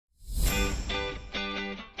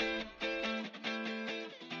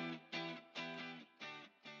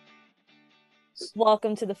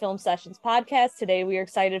Welcome to the Film Sessions podcast. Today we are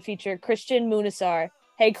excited to feature Kristian Moonesar.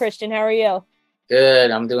 Hey Kristian, how are you?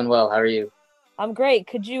 Good, I'm doing well. How are you? I'm great.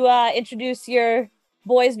 Could you introduce your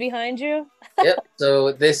boys behind you? Yep,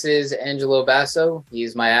 so this is Angelo Basso.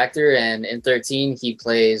 He's my actor, and in 13 he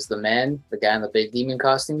plays the man, the guy in the big demon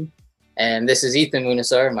costume. And this is Ethan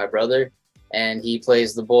Moonesar, my brother, and he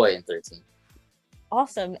plays the boy in 13.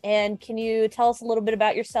 Awesome. And can you tell us a little bit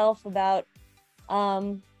about yourself, about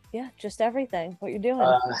just everything, what you're doing?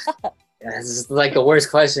 This is like the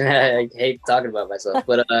worst question. I hate talking about myself,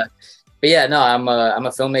 but yeah, no, I'm a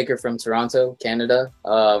filmmaker from Toronto, Canada.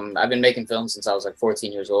 I've been making films since I was like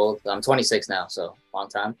 14 years old. I'm 26 now, so long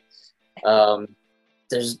time.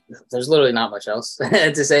 There's literally not much else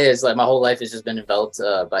to say. It's like my whole life has just been enveloped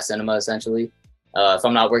by cinema, essentially. If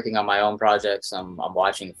I'm not working on my own projects, I'm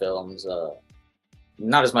watching films.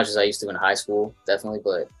 Not as much as I used to in high school, definitely,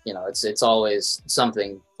 but you know, it's always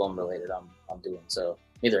something film related I'm doing. So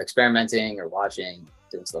either experimenting or watching,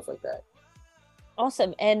 doing stuff like that.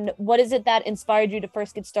 Awesome. And what is it that inspired you to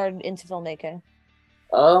first get started into filmmaking?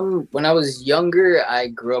 When I was younger, I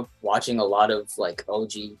grew up watching a lot of like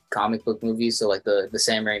OG comic book movies, so like the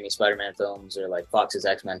Sam Raimi Spider-Man films or like Fox's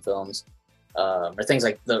X-Men films, or things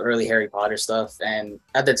like the early Harry Potter stuff. And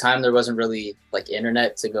at the time, there wasn't really like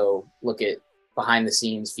internet to go look at behind the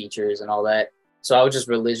scenes features and all that. So I would just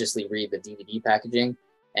religiously read the DVD packaging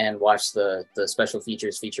and watch the special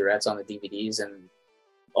features, featurettes on the DVDs. And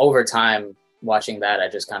over time, watching that, I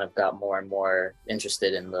just kind of got more and more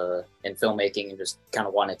interested in filmmaking and just kind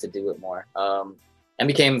of wanted to do it more. And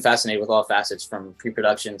became fascinated with all facets, from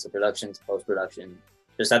pre-production to production to post-production.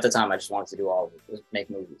 Just at the time, I just wanted to do all of it, just make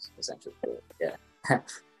movies, essentially. Yeah.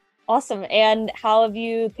 Awesome. And how have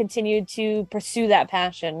you continued to pursue that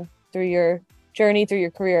passion through your journey, through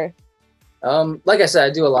your career? Like I said, I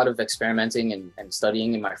do a lot of experimenting and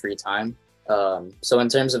studying in my free time. So in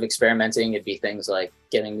terms of experimenting, it'd be things like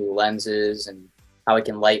getting new lenses and how I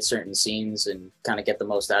can light certain scenes and kind of get the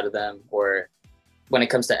most out of them. Or when it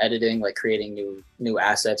comes to editing, like creating new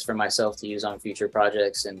assets for myself to use on future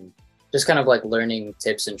projects, and just kind of like learning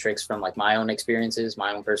tips and tricks from like my own experiences,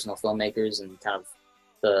 my own personal filmmakers, and kind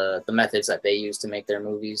of the methods that they use to make their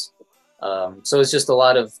movies. So it's just a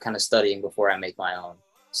lot of kind of studying before I make my own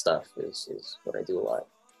stuff is what I do a lot.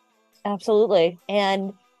 Absolutely.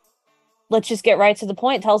 And let's just get right to the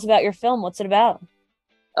point. Tell us about your film. What's it about?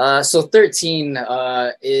 So 13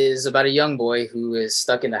 is about a young boy who is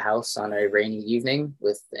stuck in the house on a rainy evening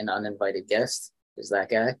with an uninvited guest. Is that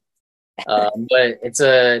guy? But it's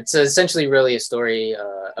essentially really a story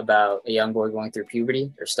about a young boy going through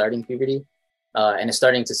puberty or starting puberty. And is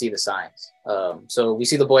starting to see the signs. So we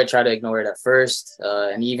see the boy try to ignore it at first,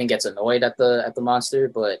 and he even gets annoyed at the monster,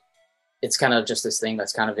 but it's kind of just this thing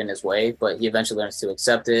that's kind of in his way. But he eventually learns to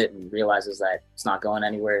accept it and realizes that it's not going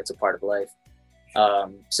anywhere. It's a part of life.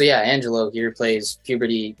 So yeah, Angelo here plays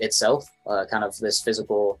puberty itself, kind of this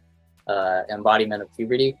physical embodiment of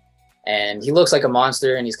puberty. And he looks like a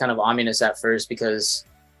monster, and he's kind of ominous at first because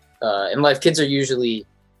in life, kids are usually,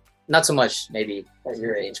 not so much maybe at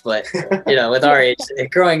your age, but you know, with our age,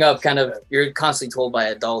 growing up, kind of you're constantly told by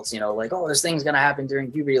adults, you know, like, oh, this thing's gonna happen during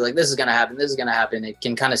puberty, like this is gonna happen, this is gonna happen. It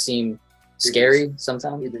can kind of seem scary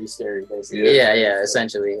sometimes. Pretty scary, basically. Yeah,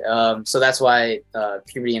 essentially. So that's why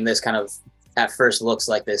puberty in this kind of at first looks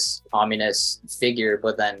like this ominous figure,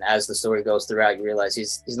 but then as the story goes throughout, you realize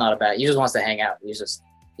he's not a bad. He just wants to hang out. He's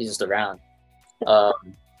just around.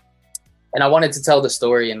 And I wanted to tell the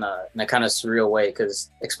story in a kind of surreal way, because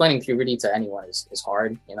explaining puberty to anyone is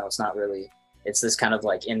hard. You know, it's not really, it's this kind of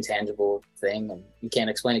like intangible thing, and you can't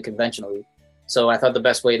explain it conventionally. So I thought the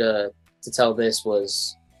best way to tell this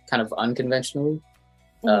was kind of unconventionally.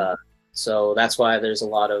 So that's why there's a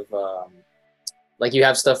lot of, like you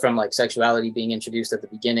have stuff from like sexuality being introduced at the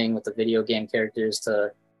beginning with the video game characters,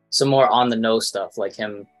 to some more on the nose stuff, like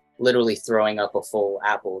him literally throwing up a full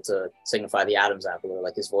apple to signify the Adam's apple, or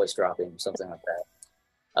like his voice dropping, something like that.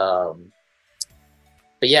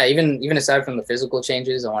 But yeah, even aside from the physical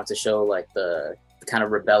changes, I wanted to show like the kind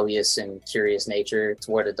of rebellious and curious nature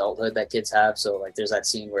toward adulthood that kids have. So like there's that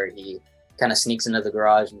scene where he kind of sneaks into the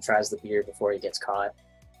garage and tries the beer before he gets caught.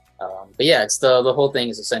 But yeah, it's the whole thing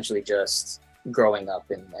is essentially just growing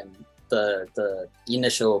up and the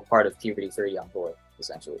initial part of puberty for a young boy,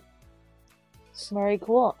 essentially. Very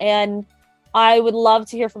cool. And I would love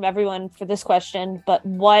to hear from everyone for this question, but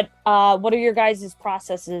what are your guys'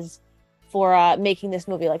 processes for making this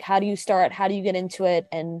movie? Like, how do you start? How do you get into it?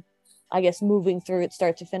 And I guess moving through it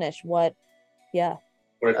start to finish, yeah.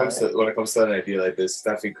 When it comes to an idea like this,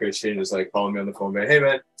 definitely Kristian just like calling me on the phone, man, hey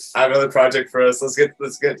man, I have another project for us. Let's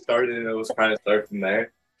get started, and it was kind of start from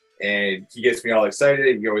there. and he gets me all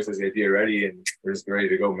excited. He always has the idea ready, and we're just ready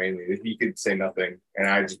to go. Mainly, he could say nothing, and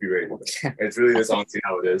I'd just be ready to go. It's really just honestly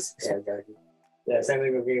how it is. Yeah, same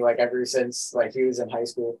thing with me. Like ever since like he was in high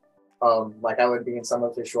school, like I would be in some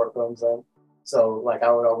of his short films then. So like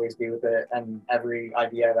I would always be with it, and every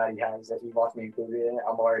idea that he has, if he wants me included in it,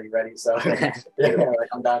 I'm already ready. So yeah, like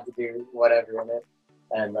I'm down to do whatever in it.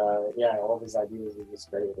 And yeah, all of his ideas are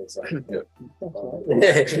just great with it. So I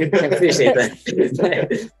appreciate that.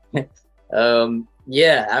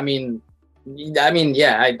 Yeah, I mean,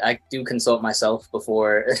 yeah, I do consult myself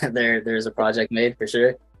before there's a project made for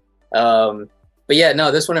sure. But yeah,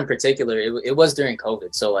 no, this one in particular, it was during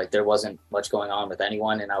COVID, so like there wasn't much going on with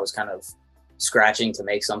anyone, and I was kind of scratching to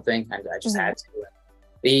make something, and I just had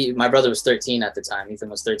to. My brother was 13 at the time. Ethan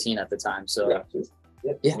was 13 at the time, so.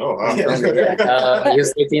 Yeah. Oh, wow. He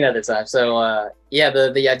was 18 at the time. So yeah,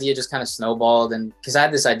 the idea just kind of snowballed, and because I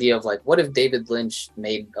had this idea of like, what if David Lynch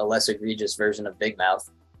made a less egregious version of Big Mouth?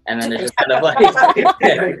 And then it just kind of like, and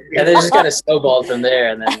then it just kind of snowballed from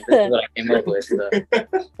there, and then this is what I came up with. So,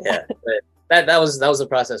 yeah, but that was the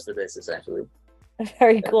process for this essentially.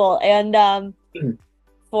 Very cool. And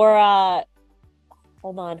for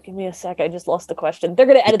hold on, give me a sec. I just lost the question. They're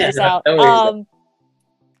gonna edit this out.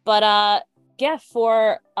 But yeah,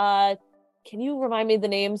 for can you remind me the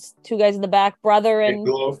names? Two guys in the back, brother and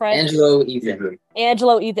friend. Angelo, Ethan.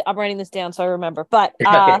 I'm writing this down so I remember. But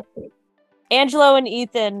Angelo and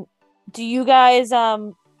Ethan, do you guys I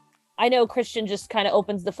know Kristian just kind of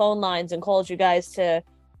opens the phone lines and calls you guys to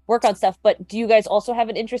work on stuff, but do you guys also have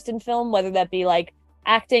an interest in film, whether that be like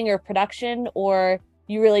acting or production, or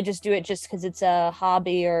you really just do it just because it's a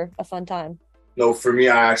hobby or a fun time? No, for me,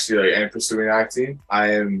 I actually am pursuing acting.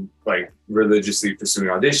 I am like religiously pursuing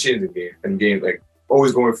auditions and game like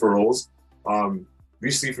always going for roles.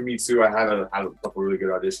 Recently for me too, I had a couple really good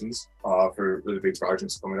auditions for really big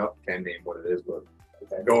projects coming up. Can't name what it is, but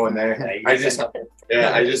going there. I just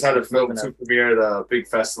had a film to premiere at a big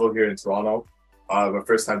festival here in Toronto. My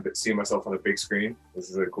first time seeing myself on a big screen. This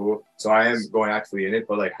is really cool. So I am going actually in it,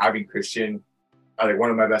 but like having Kristian, like one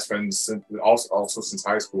of my best friends, also since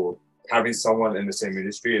high school. Having someone in the same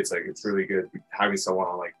industry, it's really good having someone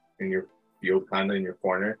on like in your field, kind of in your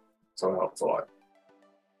corner. So it helps a lot.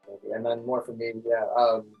 And then more for me, yeah,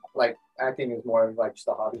 like acting is more of like just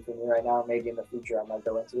a hobby for me right now. Maybe in the future I might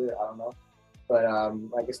go into it. I don't know, but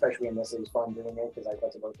like especially in this, it was fun doing it because I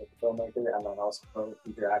got to work with the filmmaker and then also the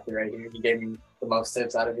future actor right here. He gave me the most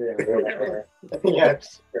tips out of it. Yeah,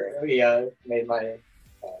 we made my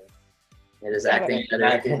It is acting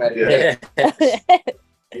better.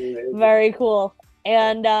 Very cool.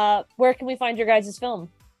 And where can we find your guys' film?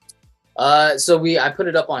 So I put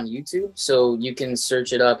it up on YouTube, so you can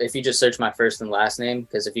search it up if you just search my first and last name,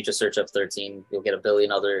 because if you just search up 13, you'll get a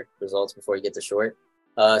billion other results before you get to short.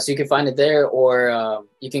 So you can find it there, or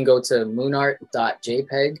you can go to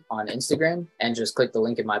moonart.jpg on Instagram and just click the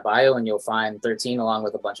link in my bio, and you'll find 13 along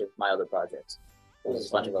with a bunch of my other projects. There's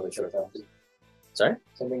a bunch of other short films. Sorry?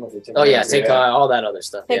 Oh yeah, TikTok, all that other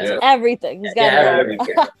stuff. Yeah. Everything. He's got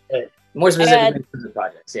everything. More specifically the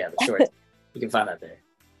projects. Yeah, the shorts. You can find that there.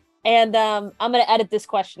 And I'm going to edit this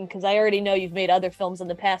question because I already know you've made other films in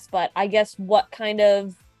the past, but I guess what kind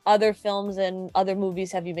of other films and other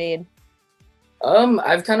movies have you made? I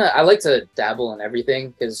like to dabble in everything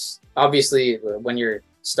because obviously when you're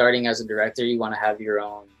starting as a director, you want to have your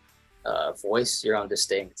own voice, your own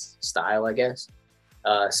distinct style, I guess.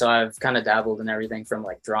 So I've kind of dabbled in everything from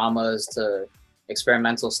like dramas to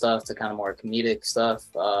experimental stuff to kind of more comedic stuff.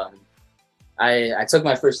 I took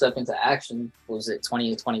my first step into action. What was it,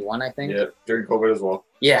 2021, I think? Yeah, during COVID as well.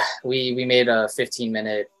 Yeah, we made a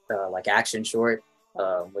 15-minute like action short,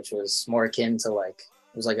 which was more akin to like,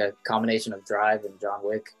 it was like a combination of Drive and John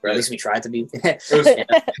Wick, or at least we tried to be.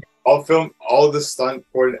 All the stunt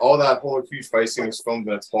for all that whole huge fight scene was filmed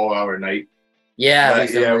in a 12-hour night. Yeah,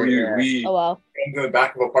 we oh wow, in the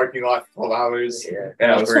back of a parking lot for 12 hours. Yeah,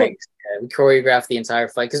 it was great. We choreographed the entire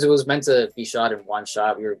fight because it was meant to be shot in one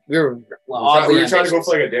shot. We were trying to go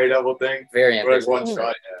for like a Daredevil thing. Very ambitious. Like one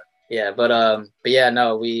shot. Yeah, but yeah,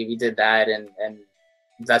 no, we did that, and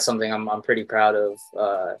that's something I'm pretty proud of.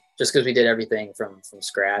 Just because we did everything from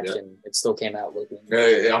scratch, and it still came out looking.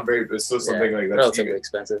 Yeah, I'm very. It's still something like that. Relatively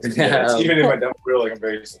expensive. Even in my demo reel, like I'm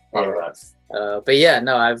very proud of that. But yeah,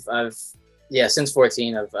 no, I've since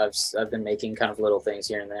 14, I've been making kind of little things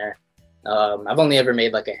here and there. I've only ever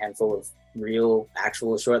made like a handful of real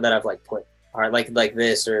actual short that I've like put hard like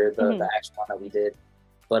this or the action one that we did.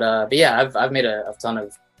 But yeah, I've made a ton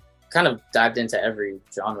of, kind of dived into every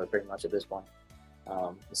genre pretty much at this point.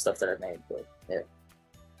 The stuff that I've made, but yeah.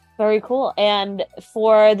 Very cool. And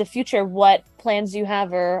for the future, what plans do you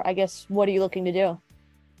have, or I guess what are you looking to do?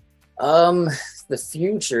 The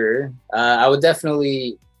future, I would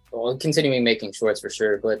definitely, well, continuing making shorts for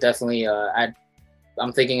sure, but definitely,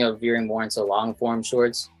 I'm thinking of veering more into long form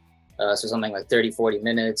shorts. So something like 30, 40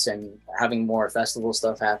 minutes and having more festival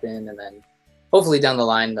stuff happen. And then hopefully down the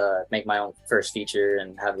line, make my own first feature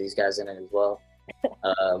and have these guys in it as well.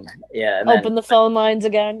 Yeah. And Open the phone lines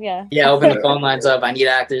again. Yeah. Yeah, open the phone lines up. I need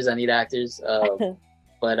actors.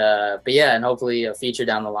 But yeah, and hopefully a feature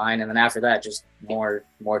down the line, and then after that, just more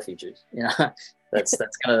features. You know, that's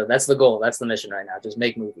the goal. That's the mission right now. Just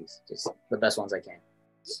make movies, just the best ones I can.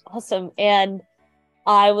 Awesome. And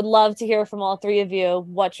I would love to hear from all three of you.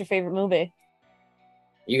 What's your favorite movie?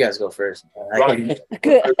 You guys go first. Rocky.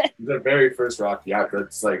 The very first Rocky. Yeah,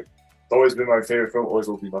 that's like always been my favorite film. Always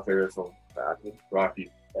will be my favorite film. Rocky.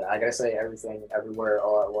 Yeah, I gotta say everything, everywhere,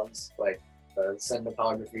 all at once. Like the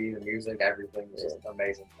cinematography, the music, everything is just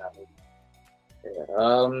amazing in that movie.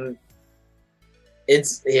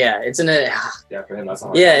 It's an Yeah, for him that's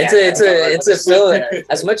not it's a film.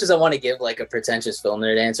 As much as I want to give like a pretentious film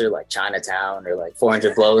nerd answer, like Chinatown or like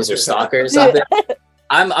 400 Blows or Stalker or something,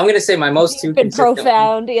 I'm gonna say my most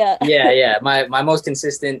profound. Yeah. My most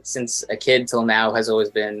consistent since a kid till now has always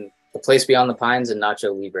been The Place Beyond the Pines and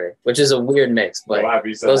Nacho Libre, which is a weird mix, but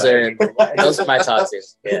those are my top two.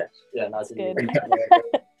 Yeah, Nacho good. Libre.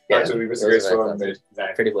 Nacho Libre is a great film.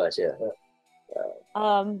 Pretty much, yeah.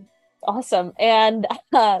 Awesome. And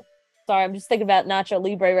sorry, I'm just thinking about Nacho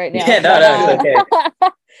Libre right now. Yeah, no, okay.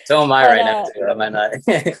 So am I right now. Too. Am I not?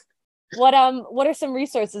 What are some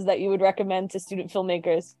resources that you would recommend to student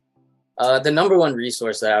filmmakers? The number one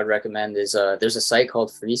resource that I would recommend is there's a site called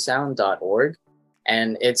freesound.org,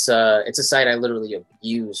 and it's a site I literally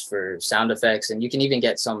use for sound effects, and you can even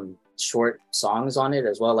get some short songs on it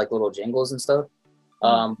as well, like little jingles and stuff.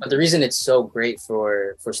 But the reason it's so great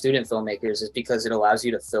for student filmmakers is because it allows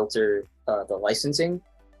you to filter the licensing,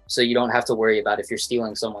 so you don't have to worry about if you're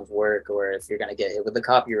stealing someone's work or if you're going to get hit with the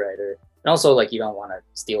copyright, and also like you don't want to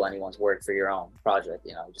steal anyone's work for your own project,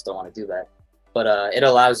 you just don't want to do that. But it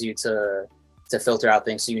allows you to filter out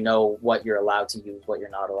things so you know what you're allowed to use, what you're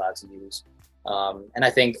not allowed to use. And I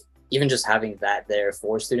think even just having that there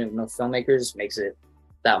for student filmmakers makes it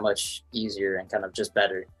that much easier and kind of just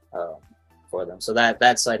better for them. So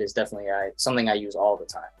that site is definitely something I use all the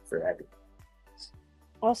time for everything.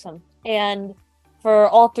 Awesome. And for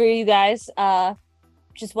all three of you guys,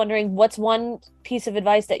 just wondering, what's one piece of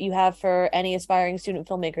advice that you have for any aspiring student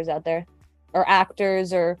filmmakers out there, or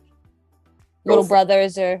actors, or little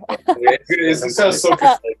brothers, or it sounds so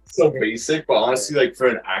basic, but honestly, like for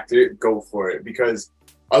an actor, go for it, because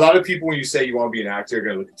a lot of people, when you say you want to be an actor, are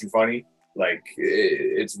gonna look at you funny. Like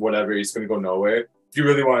it's whatever, it's gonna go nowhere. If you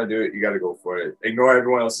really want to do it, you got to go for it. Ignore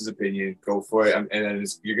everyone else's opinion, go for it, and then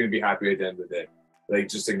you're gonna be happy at the end of the day. Like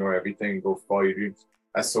just ignore everything, go follow your dreams.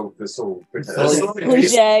 That's so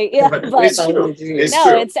cliche, yeah, but it's true.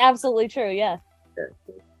 It's absolutely true. Yeah,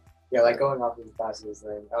 like going off of the facets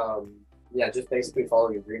thing. Just basically follow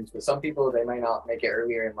your dreams. Because some people, they might not make it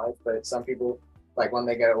earlier in life, but some people, like when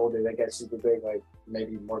they get older, they get super big. Like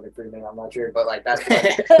maybe Morgan Freeman, I'm not sure, but like that's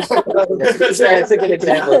that's a good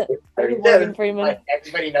example. Morgan Freeman. Like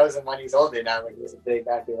everybody knows him when he's older now. Like he's a big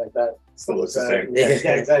actor like that. Still looks the same.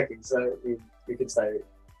 Yeah, exactly. So you could start,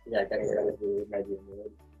 getting rid of the maybe.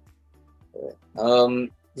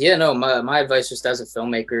 My advice just as a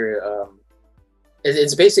filmmaker,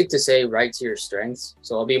 it's basic to say write to your strengths.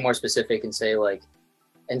 So I'll be more specific and say, like,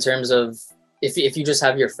 in terms of if you just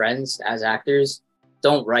have your friends as actors,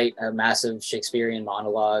 don't write a massive Shakespearean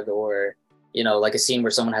monologue or like a scene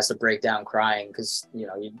where someone has to break down crying, because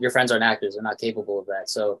your friends aren't actors, they're not capable of that.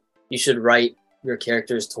 So you should write your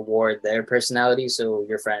characters toward their personality, so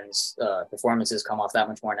your friends' performances come off that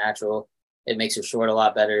much more natural. It makes your short a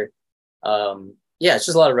lot better. It's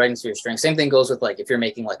just a lot of writing to your strengths. Same thing goes with, like, if you're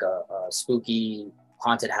making like a spooky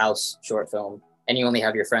haunted house short film and you only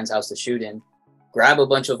have your friend's house to shoot in, grab a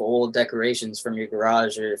bunch of old decorations from your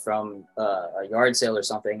garage or from a yard sale or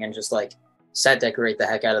something and just like set decorate the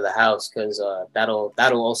heck out of the house, because that'll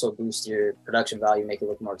also boost your production value, make it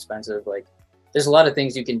look more expensive. Like, there's a lot of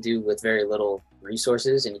things you can do with very little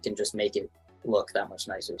resources and you can just make it look that much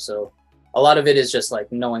nicer. So a lot of it is just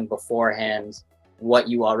like knowing beforehand what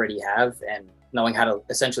you already have and knowing how to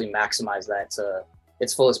essentially maximize that to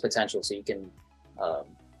its fullest potential, so you can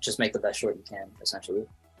just make the best short you can, essentially.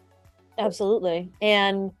 Absolutely.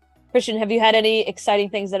 And Kristian, have you had any exciting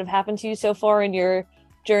things that have happened to you so far in your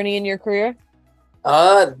journey in your career?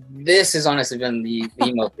 This has honestly been the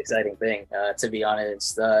most exciting thing, to be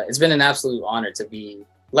honest. It's been an absolute honor to be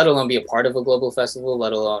let alone be a part of a global festival,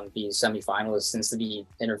 let alone be semifinalists, and to be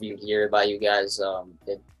interviewed here by you guys.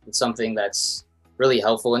 It's something that's really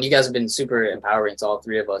helpful. And you guys have been super empowering to all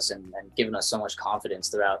three of us and given us so much confidence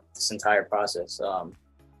throughout this entire process.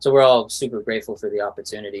 So we're all super grateful for the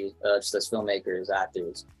opportunity, just as filmmakers,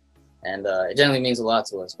 actors. And it generally means a lot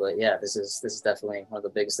to us. But yeah, this is definitely one of the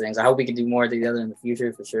biggest things. I hope we can do more together in the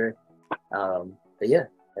future for sure. But yeah,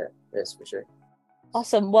 yes, for sure.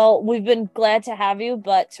 Awesome. Well, we've been glad to have you,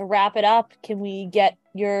 but to wrap it up, can we get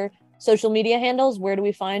your social media handles? Where do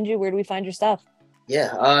we find you? Where do we find your stuff?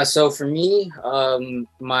 Yeah. So for me,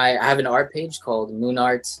 I have an art page called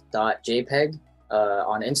moonart.jpg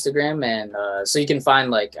on Instagram, and so you can find,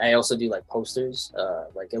 like, I also do like posters,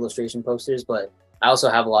 like illustration posters, but I also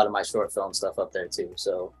have a lot of my short film stuff up there too.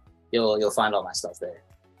 So you'll find all my stuff there.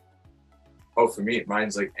 Oh, for me,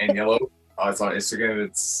 mine's like Aniello. It's on Instagram.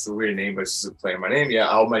 It's a weird name, but it's just a play on my name. Yeah,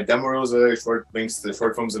 all my demo reels are short links to the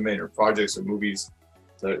short films I made, or projects or movies.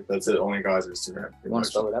 So that's it. Only guys on Instagram. You want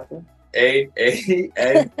to spell it out for me?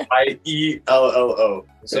 AANIELLO.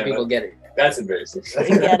 So people get it. That's embarrassing. I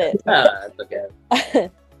get it. That's okay.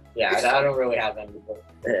 Yeah, I don't really have any.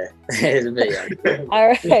 Yeah, it's a bit. All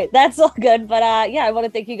right, that's all good. But yeah, I want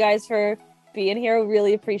to thank you guys for being here. We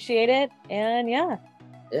really appreciate it. And yeah.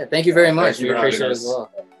 Yeah, thank you very much. Thank you We for having appreciate it us. as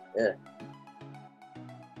well. Yeah.